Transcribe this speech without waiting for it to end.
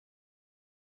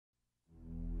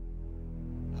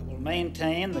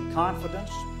maintain the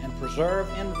confidence and preserve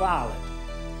inviolate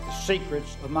the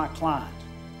secrets of my client.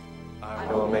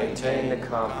 I will maintain the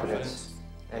confidence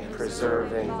and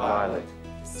preserve inviolate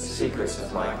the secrets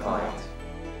of my client.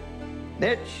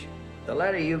 Mitch, the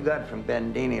letter you got from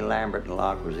Bendini, Lambert, and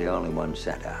Locke was the only one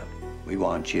sent out. We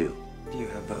want you. Do you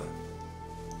have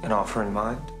an offer in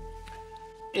mind?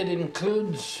 It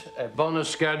includes a bonus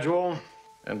schedule,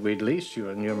 and we'd lease you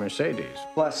a new Mercedes.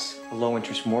 Plus a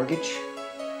low-interest mortgage.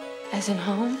 As in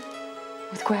home?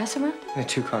 With grass around? And a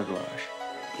two-car garage.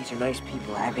 These are nice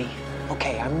people, Abby.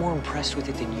 Okay, I'm more impressed with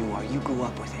it than you are. You grew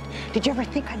up with it. Did you ever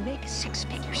think I'd make a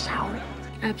six-figure salary?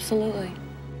 Absolutely.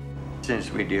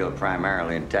 Since we deal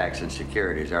primarily in tax and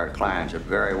securities, our clients are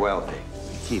very wealthy.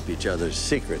 We keep each other's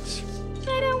secrets.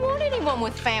 I don't want anyone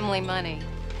with family money.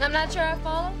 I'm not sure I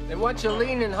follow. They want you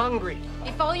lean and hungry.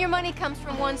 If all your money comes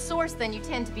from one source, then you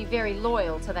tend to be very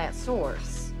loyal to that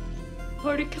source.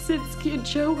 Marty Kaczynski and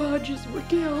Joe Hodges were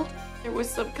killed. There was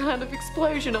some kind of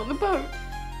explosion on the boat.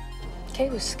 Kay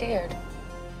was scared.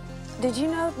 Did you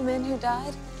know the men who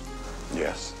died?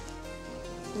 Yes.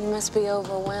 You must be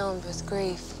overwhelmed with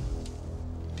grief.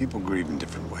 People grieve in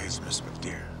different ways, Miss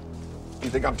McDear.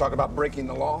 You think I'm talking about breaking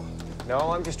the law?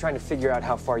 No, I'm just trying to figure out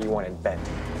how far you want it bent.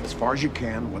 As far as you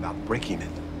can without breaking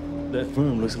it. That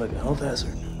room looks like a health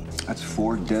hazard. That's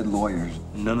 4 dead lawyers.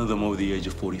 None of them over the age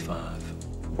of 45.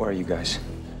 Where are you guys?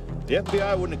 The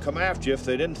FBI wouldn't have come after you if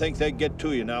they didn't think they'd get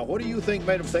to you. Now, what do you think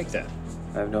made them think that?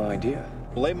 I have no idea.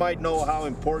 Well, they might know how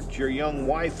important your young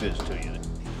wife is to you.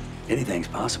 Anything's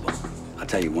possible. I'll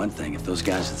tell you one thing, if those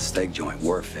guys at the steak joint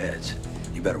were feds,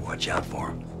 you better watch out for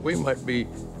them. We might be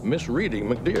misreading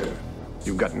McDear.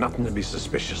 You've got nothing to be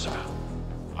suspicious about.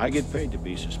 I get paid to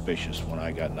be suspicious when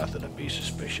I got nothing to be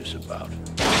suspicious about.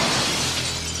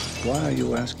 Why are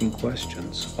you asking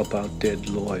questions about dead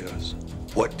lawyers?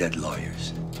 What dead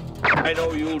lawyers? I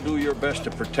know you'll do your best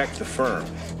to protect the firm.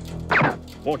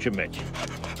 Won't you, Mitch?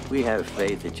 We have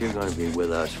faith that you're going to be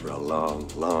with us for a long,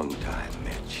 long time,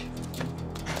 Mitch.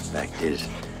 Fact is,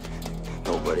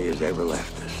 nobody has ever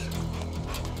left us.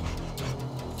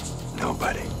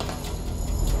 Nobody.